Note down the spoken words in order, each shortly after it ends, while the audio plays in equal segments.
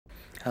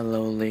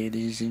Hello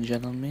ladies and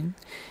gentlemen,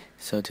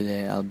 so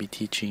today I'll be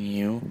teaching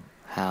you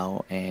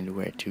how and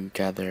where to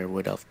gather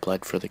wood elf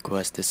blood for the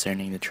quest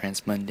discerning the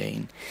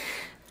transmundane.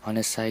 On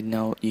a side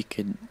note, you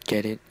could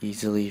get it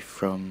easily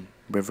from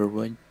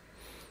Riverwood.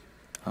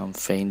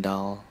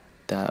 Faendal,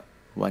 that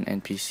one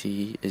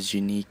NPC is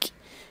unique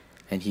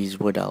and he's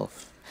wood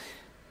elf,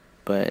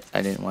 but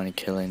I didn't want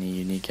to kill any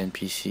unique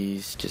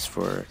NPCs just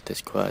for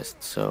this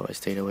quest, so I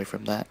stayed away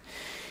from that.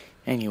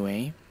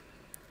 Anyway,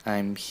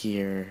 I'm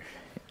here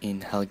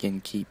in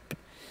Helgen Keep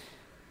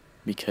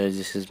because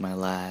this is my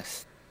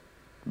last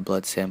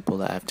blood sample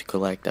that I have to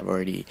collect. I've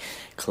already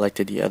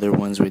collected the other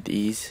ones with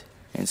ease,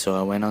 and so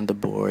I went on the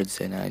boards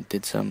and I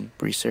did some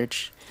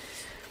research,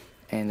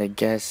 and I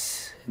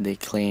guess they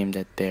claim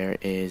that there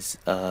is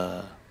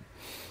a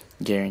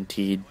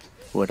guaranteed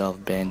wood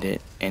elf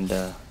bandit in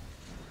the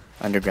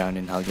underground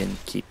in Helgen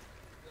Keep.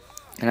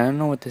 And I don't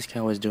know what this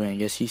guy was doing. I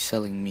guess he's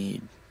selling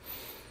mead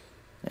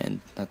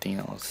and nothing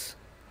else.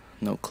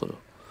 No clue.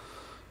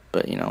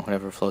 But you know,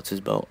 whatever floats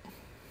his boat.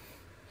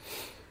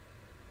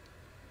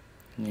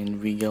 And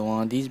we go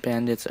on. These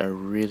bandits are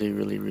really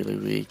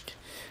weak.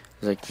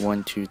 It's like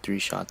 1, 2, 3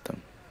 shot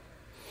them.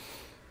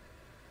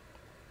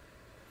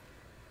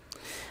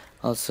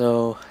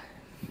 Also,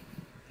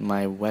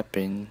 my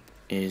weapon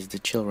is the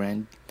chill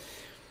rend.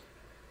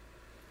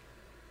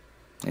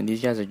 And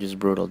these guys are just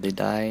brutal. They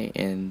die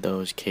in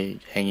those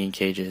hanging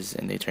cages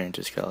and they turn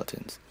into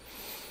skeletons.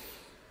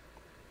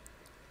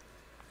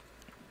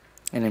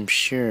 And I'm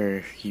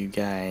sure you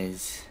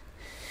guys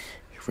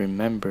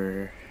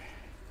remember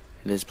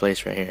this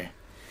place right here.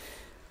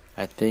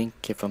 I think,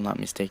 if I'm not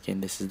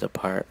mistaken, this is the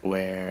part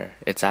where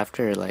it's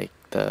after like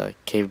the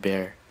cave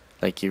bear,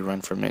 like you run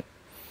from it.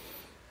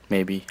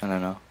 Maybe, I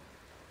don't know.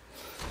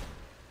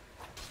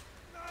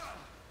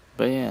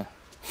 But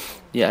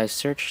yeah, I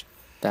searched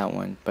that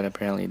one, but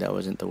apparently that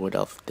wasn't the wood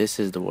elf. This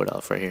is the wood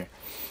elf right here.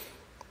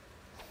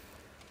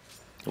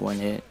 One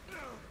hit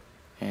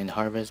and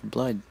harvest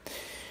blood.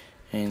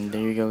 And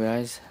there you go,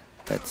 guys.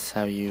 That's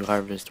how you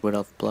harvest wood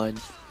elf blood.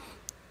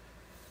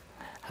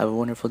 Have a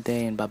wonderful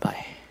day and bye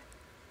bye.